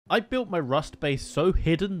I built my rust base so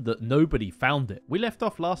hidden that nobody found it. We left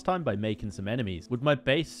off last time by making some enemies. Would my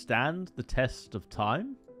base stand the test of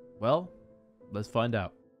time? Well, let's find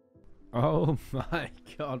out. Oh my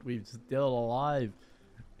god, we're still alive.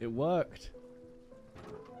 It worked.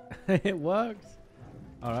 It worked.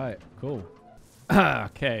 Alright, cool.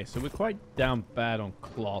 Okay, so we're quite down bad on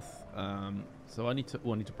cloth. So I need to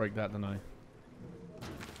break that, don't I?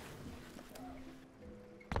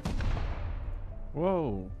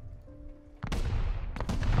 Whoa.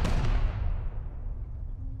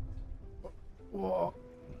 Whoa.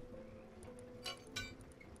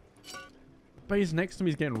 The base next to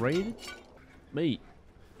me is getting raided? Mate.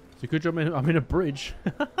 So good job I'm in a bridge.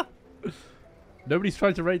 Nobody's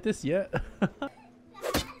tried to raid this yet.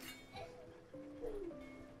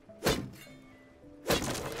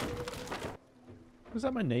 Was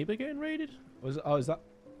that my neighbor getting raided? Was it, oh, is that...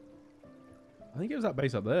 I think it was that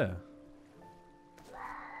base up there.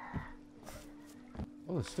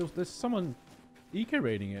 Oh, there's someone eco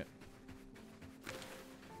raiding it.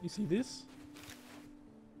 You see this?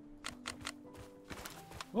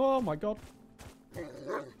 Oh my god.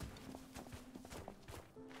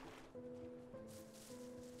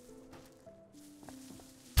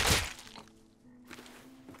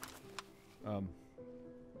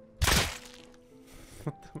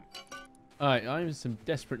 Alright, I'm in some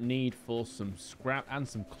desperate need for some scrap and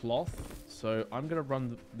some cloth. So I'm going to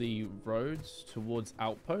run the roads towards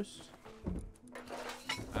Outpost.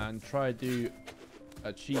 And try to do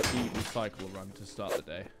a cheeky recycle run to start the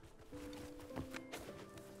day.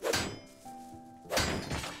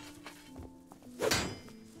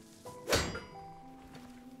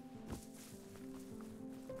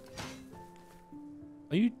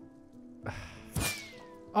 Are you...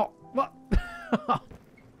 Oh, what?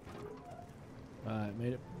 Alright,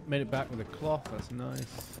 made it back with a cloth. That's nice.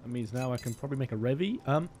 That means now I can probably make a revy.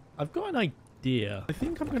 I've got an idea. I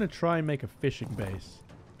think I'm going to try and make a fishing base.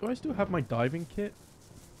 Do I still have my diving kit?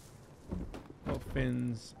 Got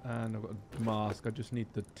fins and I've got a mask. I just need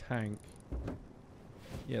the tank.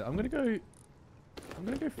 Yeah, I'm gonna go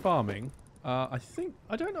farming. I think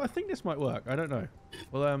this might work. I don't know.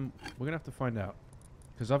 Well, we're gonna have to find out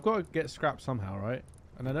because I've got to get scrap somehow, right?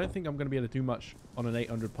 And I don't think I'm gonna be able to do much on an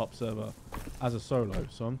 800 pop server as a solo.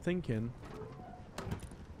 So I'm thinking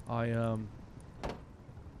I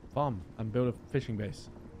farm and build a fishing base.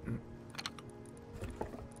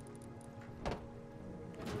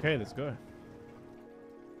 Okay, let's go.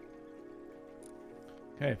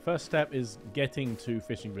 Okay, first step is getting to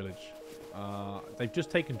Fishing Village. They've just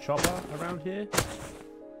taken Chopper around here.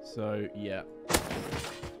 So, yeah.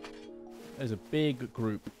 There's a big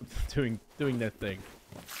group doing their thing.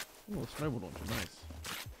 Oh, snowball launcher, nice.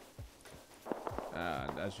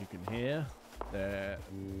 And as you can hear, they're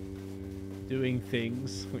doing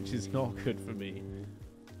things which is not good for me.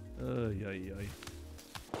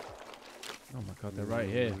 Oh my god, they're right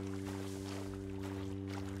here.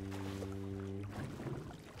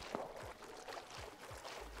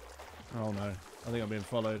 Oh no, I think I'm being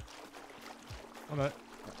followed. Oh no,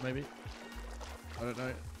 maybe. I don't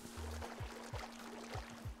know.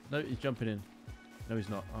 No, he's jumping in. No, he's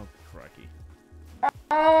not. Oh, crikey.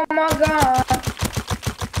 Oh my god.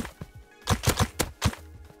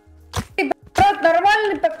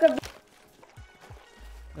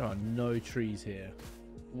 There are no trees here.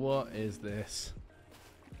 What is this?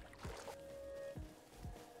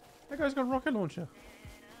 That guy's got a rocket launcher.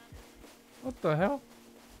 What the hell?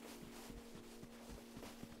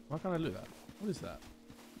 Why can't I loot that? What is that?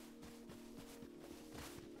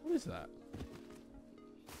 What is that?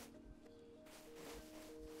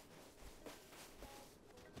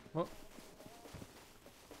 What?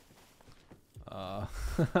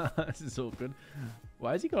 This is awkward.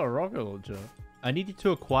 Why has he got a rocket launcher? I needed to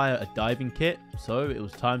acquire a diving kit, so it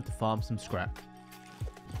was time to farm some scrap.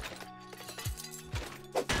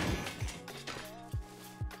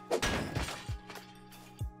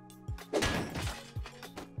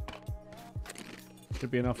 Should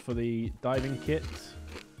be enough for the diving kit.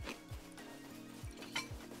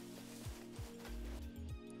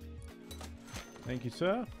 Thank you,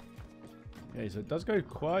 sir. Okay, so it does go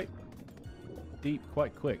quite deep,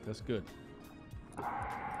 quite quick. That's good.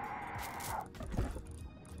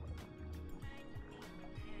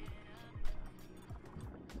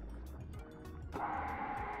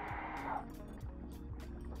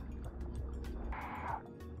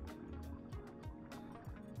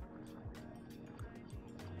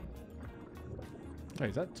 Wait,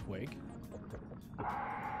 is that twig?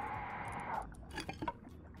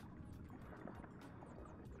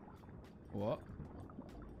 What?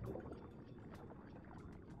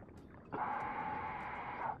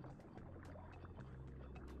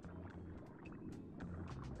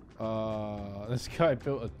 This guy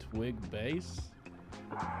built a twig base.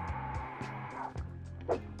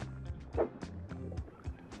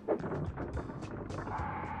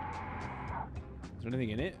 Is there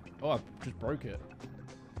anything in it? Oh, I just broke it.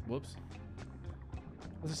 Whoops.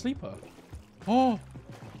 There's a sleeper. Oh!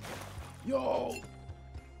 Yo!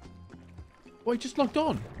 Wait, just logged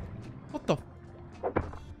on. What the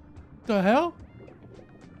hell?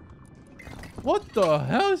 What the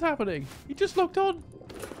hell is happening? He just logged on.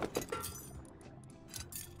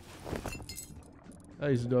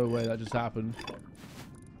 There's no way that just happened.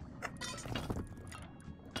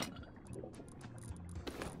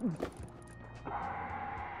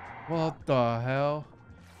 What the hell?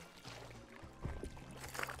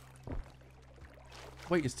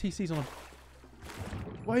 Wait, his TC's on a...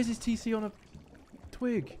 Why is his TC on a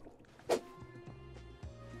twig?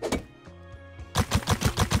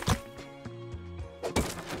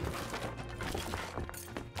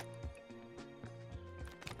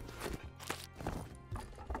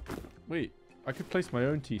 Wait, I could place my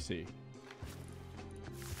own TC.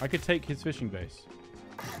 I could take his fishing base.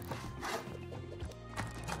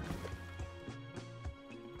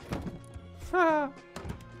 Ha!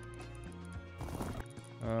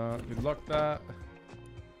 Good luck that.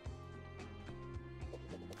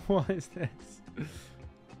 What is this?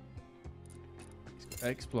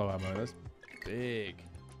 Explo ammo, that's big.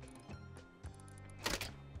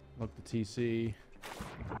 Lock the TC.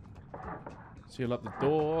 Seal up the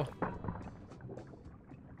door.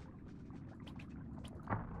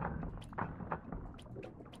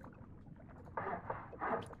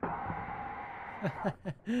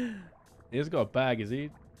 He has got a bag, is he?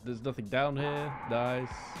 There's nothing down here. Nice.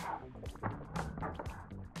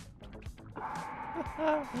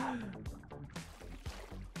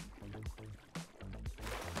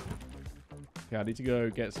 Okay, I need to go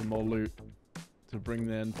get some more loot to bring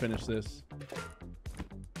then finish this.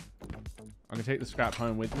 I'm gonna take the scrap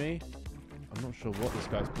home with me. I'm not sure what this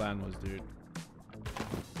guy's plan was, dude.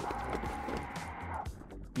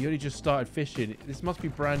 He only just started fishing. This must be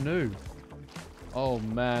brand new. Oh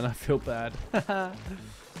man, I feel bad. Alright,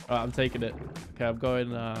 I'm taking it. Okay, I'm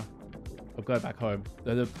going back home.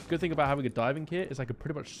 The good thing about having a diving kit is I can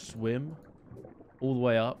pretty much swim all the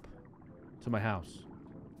way up to my house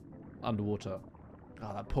underwater.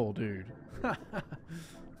 Oh, that poor dude.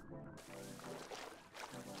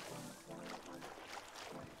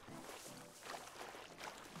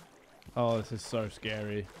 Oh, this is so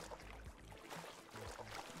scary.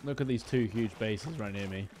 Look at these two huge bases right near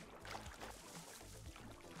me.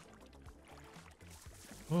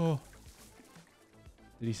 Oh.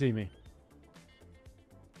 Did he see me?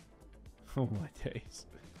 Oh my days.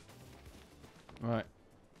 Alright.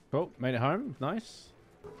 Cool. Made it home. Nice.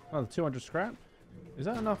 Oh, the 200 scrap. Is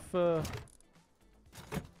that enough for...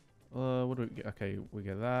 what do we get? Okay, we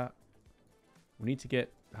get that. We need to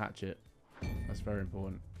get hatchet. That's very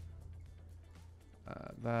important.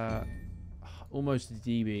 That... Almost a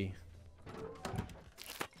DB.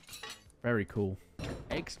 Very cool.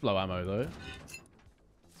 Explo ammo, though.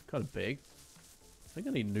 It's kind of big. I think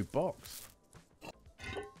I need a new box.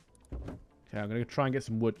 Okay, I'm going to try and get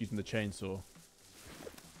some wood using the chainsaw.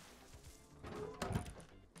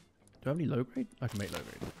 Do I have any low grade? I can make low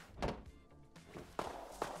grade.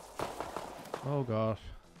 Oh gosh.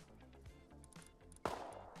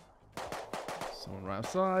 Someone right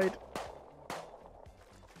outside.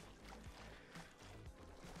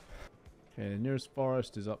 Okay, the nearest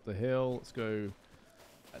forest is up the hill. Let's go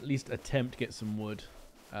at least attempt to get some wood.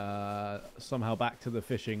 Somehow back to the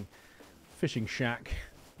fishing shack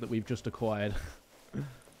that we've just acquired.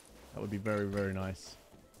 That would be very, very nice.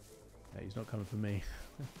 Yeah, he's not coming for me.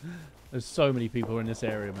 There's so many people in this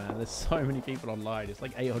area, man. There's so many people online. It's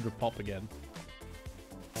like 800 pop again.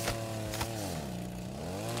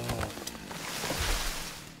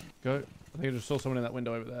 Go. I think I just saw someone in that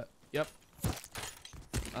window over there. Yep.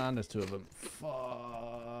 And there's two of them.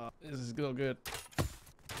 Fuck. This is not good.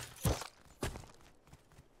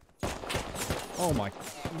 Oh my.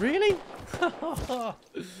 Really?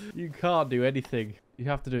 You can't do anything. You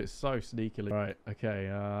have to do it so sneakily. Right. Okay.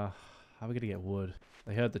 How are we going to get wood?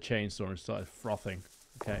 They heard the chainsaw and started frothing.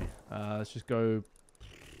 Okay. Let's just go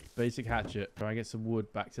basic hatchet. Try and get some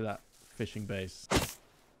wood back to that fishing base.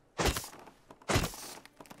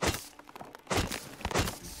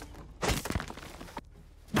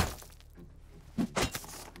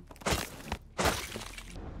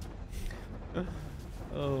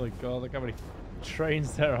 Oh my god, look how many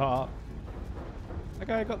trains there are. That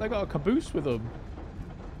guy they got a caboose with them.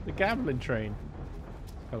 The gambling train.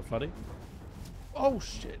 Kind of funny. Oh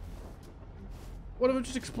shit. One of them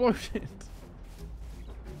just exploded.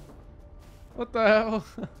 What the hell?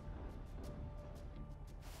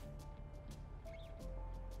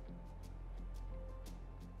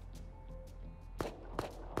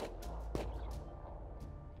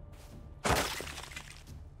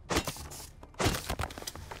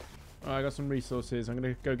 Alright, I got some resources. I'm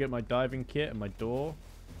going to go get my diving kit and my door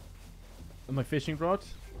and my fishing rod.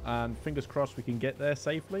 And fingers crossed we can get there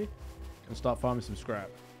safely and start farming some scrap.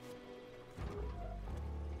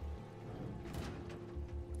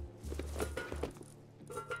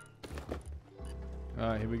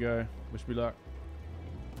 Alright, here we go. Wish me luck.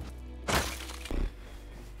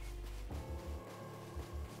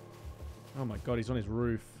 Oh my god, he's on his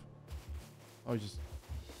roof. Oh, he's just...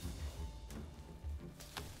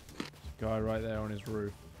 guy right there on his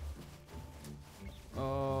roof.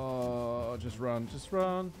 Oh, just run, just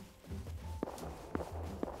run.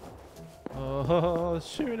 Oh,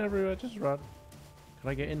 shooting everywhere, just run. Can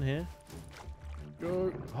I get in here?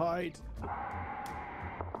 Go, hide.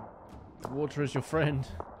 Water is your friend.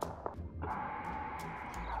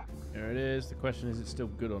 Here it is. The question is it still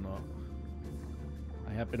good or not?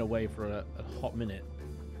 I have been away for a hot minute.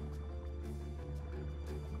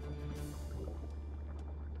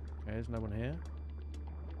 Okay, there's no one here.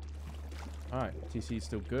 Alright, TC is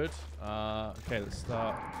still good. Okay, let's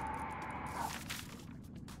start.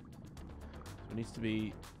 So it needs to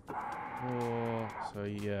be 4. So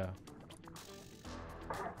yeah.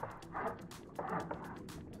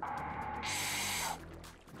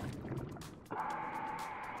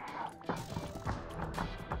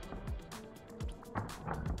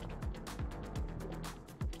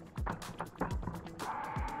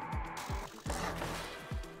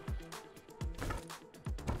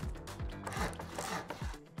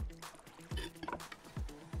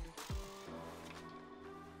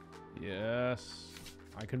 Yes,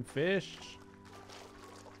 I can fish.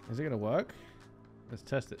 Is it gonna work? Let's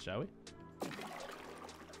test it, shall we?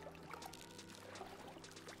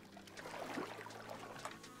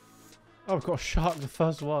 Oh, I've got a shark the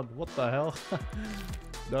first one. What the hell?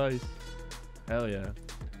 Nice. Hell yeah.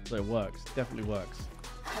 So it works. Definitely works.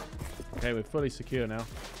 Okay, we're fully secure now.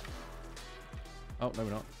 Oh, no we're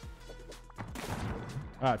not.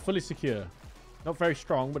 Alright, fully secure. Not very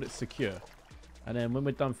strong, but it's secure. And then when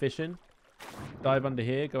we're done fishing, dive under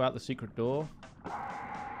here, go out the secret door.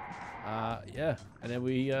 Yeah, and then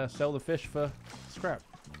we sell the fish for scrap.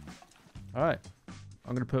 All right,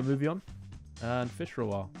 I'm going to put a movie on and fish for a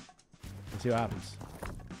while and see what happens.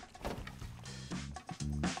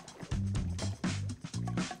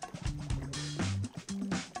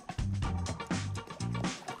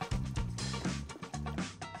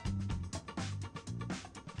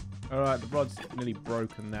 Alright, the rod's nearly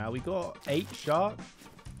broken now. We got 8 shark.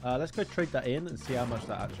 Let's go trade that in and see how much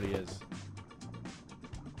that actually is.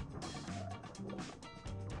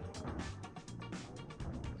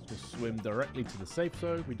 Let's just swim directly to the safe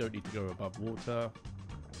zone. We don't need to go above water.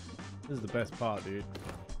 This is the best part, dude.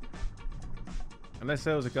 Unless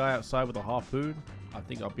there was a guy outside with a harpoon, I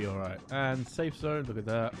think I'll be alright. And safe zone, look at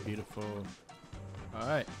that. Beautiful.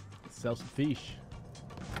 Alright, let's sell some fish.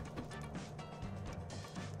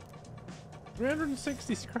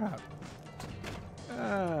 360 scrap.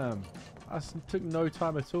 Damn. That took no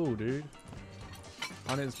time at all, dude.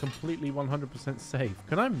 And it's completely 100% safe.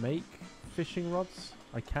 Can I make fishing rods?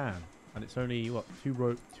 I can. And it's only, what, 2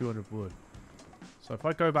 rope, 200 wood. So if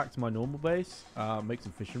I go back to my normal base, make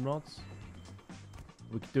some fishing rods,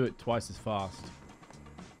 we could do it twice as fast.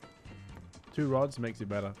 2 rods makes it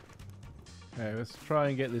better. Okay, let's try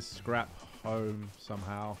and get this scrap home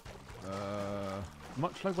somehow.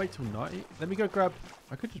 Much like wait till night. Let me go grab...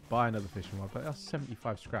 I could just buy another fishing rod, but that's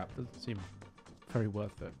 75 scrap. Doesn't seem very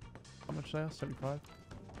worth it. How much they are? 75?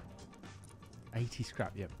 80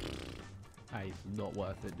 scrap, yeah. That is not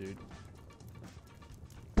worth it, dude.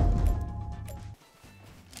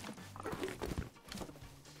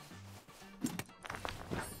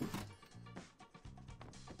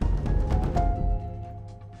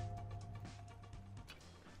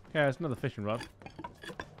 Okay, there's another fishing rod.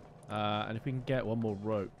 And if we can get one more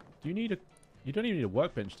rope. Do you need a... You don't even need a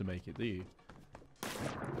workbench to make it, do you?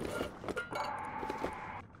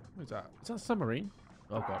 What is that? Is that a submarine?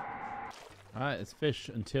 Oh, God. Alright, let's fish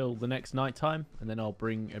until the next night time, and then I'll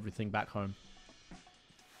bring everything back home.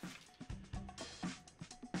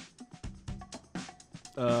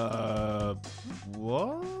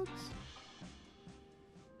 What?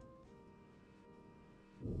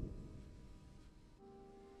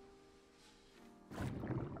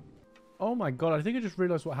 Oh my god, I think I just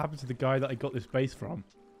realized what happened to the guy that I got this base from.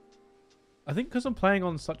 I think because I'm playing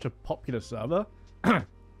on such a popular server, I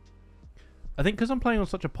I think because I'm playing on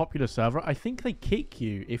such a popular server, I think they kick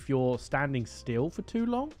you if you're standing still for too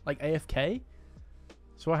long, like AFK.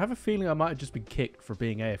 So I have a feeling I might have just been kicked for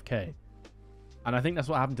being AFK. And I think that's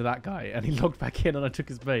what happened to that guy. And he logged back in and I took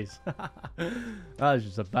his base. That was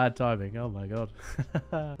just a bad timing. Oh my god.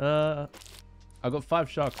 I've got 5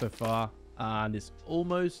 sharks so far. And it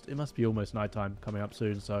must be almost nighttime coming up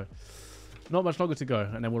soon. So not much longer to go.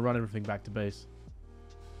 And then we'll run everything back to base.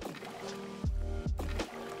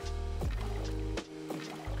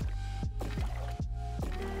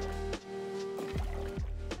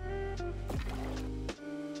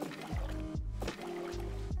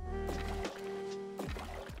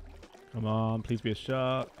 Come on, please be a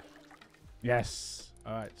shark. Yes.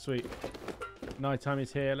 All right, sweet. Nighttime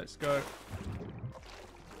is here. Let's go.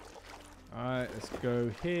 All right, let's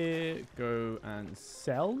go here. Go and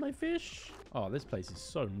sell my fish. Oh, this place is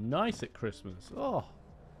so nice at Christmas. Oh.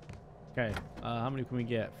 Okay. How many can we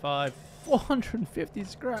get? 5. 450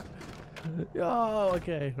 scrap. Oh,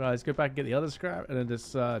 okay. Right, let's go back and get the other scrap and then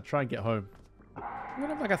just try and get home. We're gonna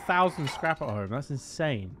have like 1,000 scrap at home. That's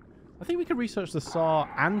insane. I think we can research the SAR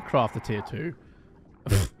and craft the tier 2.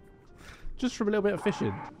 Just from a little bit of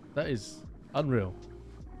fishing. That is unreal.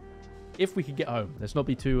 If we could get home. Let's not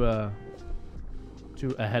be too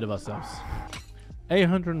ahead of ourselves.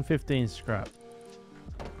 815 scrap.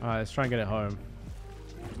 Alright, let's try and get it home.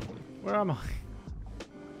 Where am I?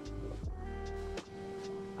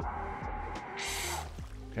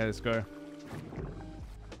 Okay, let's go.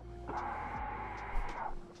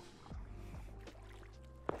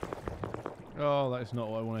 Oh, that is not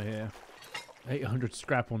what I want to hear. 800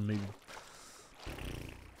 scrap on me.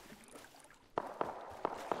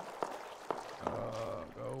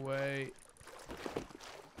 Go away.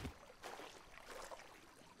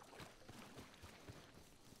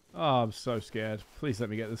 Oh, I'm so scared. Please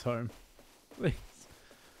let me get this home. Please.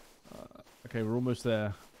 Okay, we're almost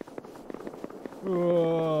there.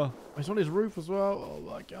 Oh, it's on his roof as well. Oh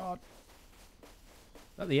my god.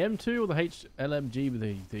 Is that the M2 or the HLMG with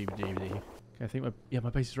the DVD? Okay, I think my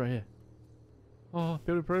base is right here. Oh,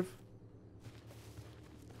 building proof.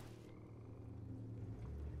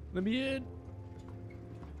 Let me in.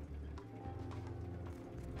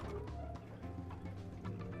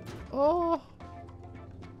 Oh.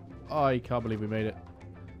 Oh, I can't believe we made it.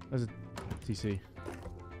 There's a TC.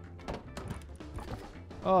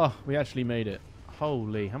 Oh, we actually made it.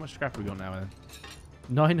 Holy, how much scrap have we got now then?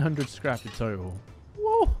 900 scrap in total.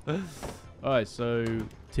 Whoa! Alright, so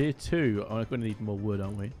tier 2. Oh, we're going to need more wood,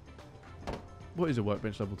 aren't we? What is a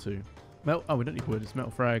workbench level 2? Oh, we don't need wood. It's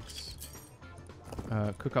metal frags.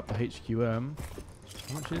 Cook up the HQM.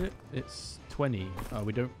 How much is it? It's 20. Oh,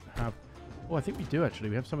 we don't have... Oh, I think we do actually.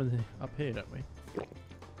 We have some of the up here, don't we?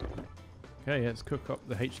 Okay, let's cook up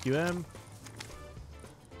the HQM.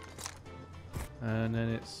 And then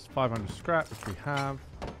it's 500 scrap, which we have.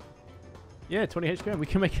 Yeah, 20 HQM. We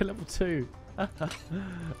can make a level 2.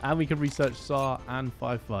 And we can research SAR and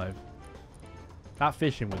 5.5. That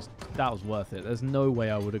fishing was worth it. There's no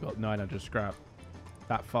way I would have got 900 scrap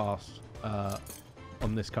that fast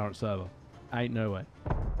on this current server. Ain't no way.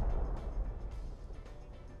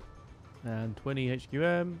 And 20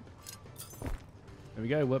 HQM. There we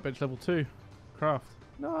go. Workbench level 2. Craft.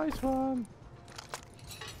 Nice one.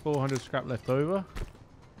 400 scrap left over.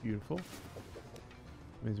 Beautiful.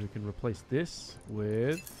 Means we can replace this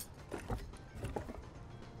with...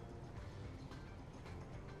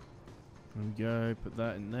 There we go. Put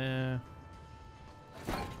that in there.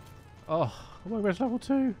 Oh, workbench level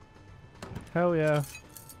 2. Hell yeah.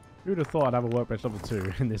 Who would have thought I'd have a workbench level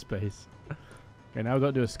 2 in this base? Okay, now we've got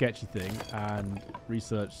to do a sketchy thing and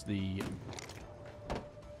research the...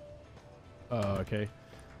 Oh, okay.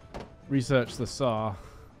 Research the SAR.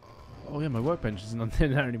 Oh yeah, my workbench isn't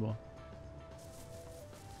in there anymore.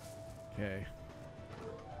 Okay.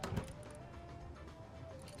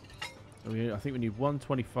 So I think we need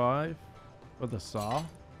 125 for the SAR.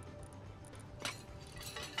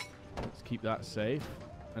 Let's keep that safe.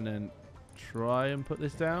 And then try and put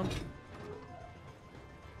this down.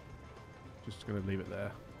 Just going to leave it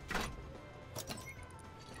there.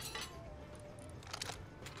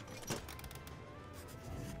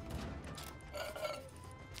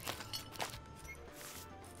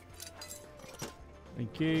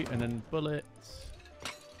 Thank you. And then bullets.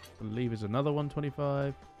 I believe is another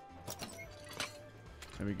 125.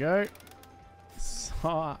 There we go.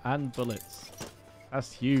 SAR and bullets.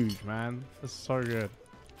 That's huge, man. That's so good.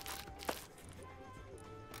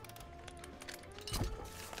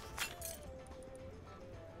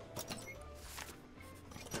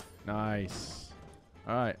 Nice.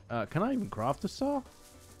 Alright. Can I even craft a SAR?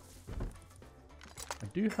 I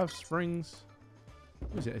do have springs.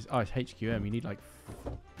 What is it? Oh, it's HQM. You need like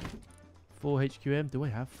 4 HQM. Do I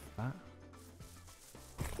have that?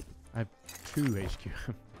 I have 2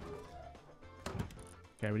 HQM.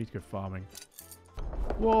 Okay, we need to go farming.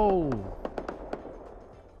 Whoa!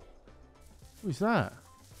 Who's that?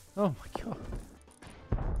 Oh my god.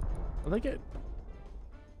 Are they get...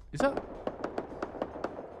 Is that...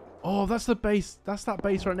 Oh, that's the base. That's that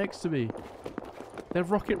base right next to me. They're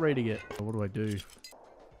rocket raiding it. What do I do?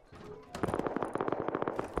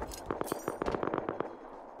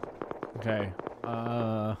 Okay.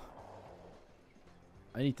 I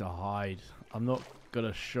need to hide. I'm not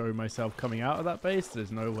gonna show myself coming out of that base.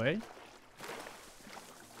 There's no way.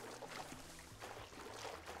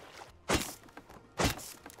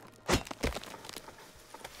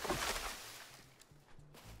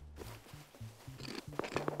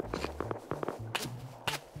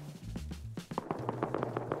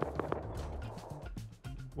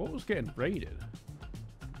 What was getting raided?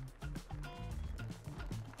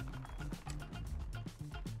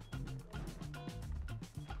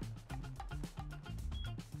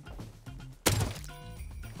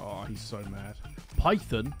 Oh, he's so mad.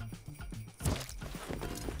 Python?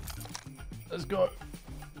 Let's go.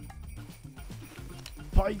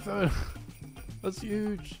 Python! That's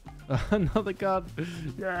huge. Another gun.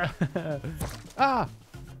 Yeah. Ah!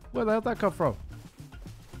 Where the hell did that come from?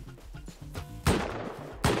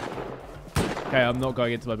 Okay, I'm not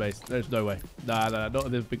going into my base. There's no way. Nah, not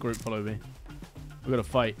if this big group follow me. We're gonna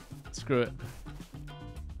fight. Screw it.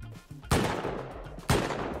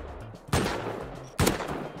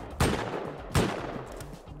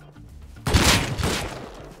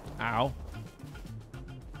 Ow.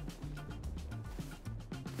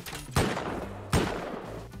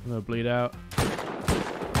 I'm gonna bleed out.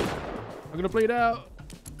 I'm gonna bleed out.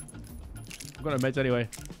 I've got no meds anyway.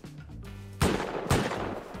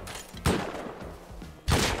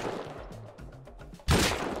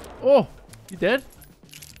 Oh, you dead?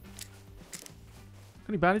 Got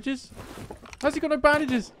any bandages? How's he got no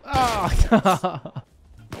bandages? Ah!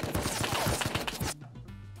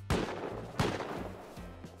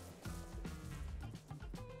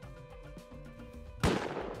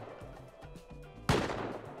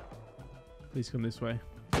 Please come this way.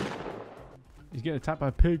 He's getting attacked by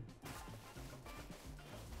a pig.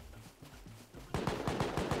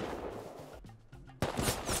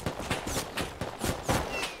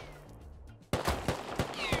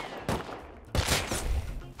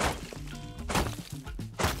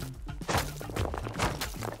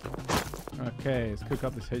 Okay, let's cook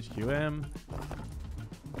up this HQM.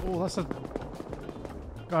 Oh, that's a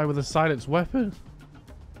guy with a silenced weapon.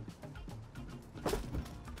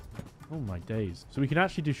 Oh my days. So we can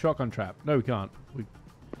actually do shotgun trap. No, we can't.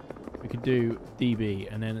 We can do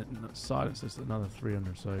DB and then silence is another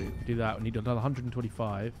 300. So if we do that, we need another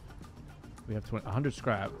 125. We have 100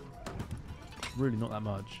 scrap. Really not that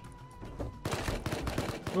much.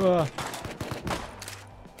 Ah.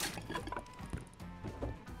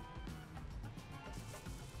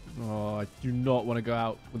 Oh, I do not want to go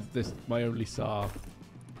out with this, my only SAR.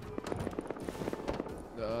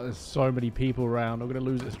 There's so many people around. I'm going to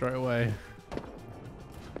lose it straight away.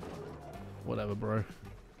 Whatever, bro.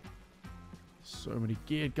 So many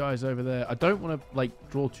geared guys over there. I don't want to, like,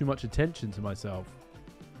 draw too much attention to myself.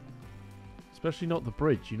 Especially not the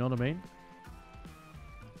bridge, you know what I mean?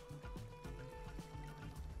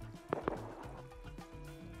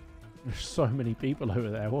 There's so many people over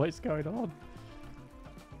there. What is going on?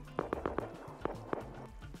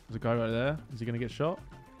 There's a guy right there. Is he going to get shot?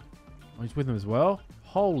 Oh, he's with him as well.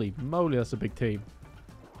 Holy moly, that's a big team.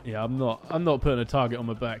 Yeah, I'm not putting a target on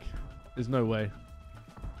my back. There's no way.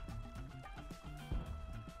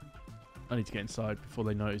 I need to get inside before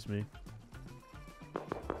they notice me.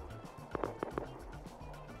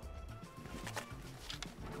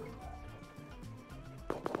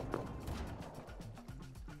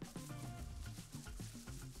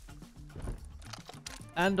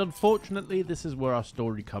 And unfortunately, this is where our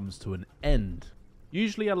story comes to an end.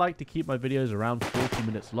 Usually I like to keep my videos around 40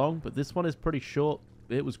 minutes long, but this one is pretty short.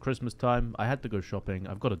 It was Christmas time. I had to go shopping.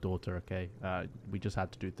 I've got a daughter, okay? We just had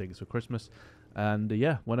to do things for Christmas. And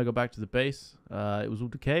yeah, when I go back to the base, it was all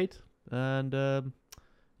decayed. And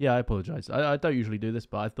yeah, I apologize. I don't usually do this,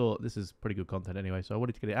 but I thought this is pretty good content anyway, so I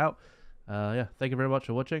wanted to get it out. Yeah, thank you very much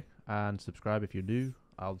for watching, and subscribe if you're new.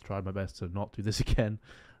 I'll try my best to not do this again.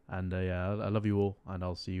 And yeah, I love you all, and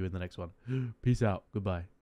I'll see you in the next one. Peace out. Goodbye.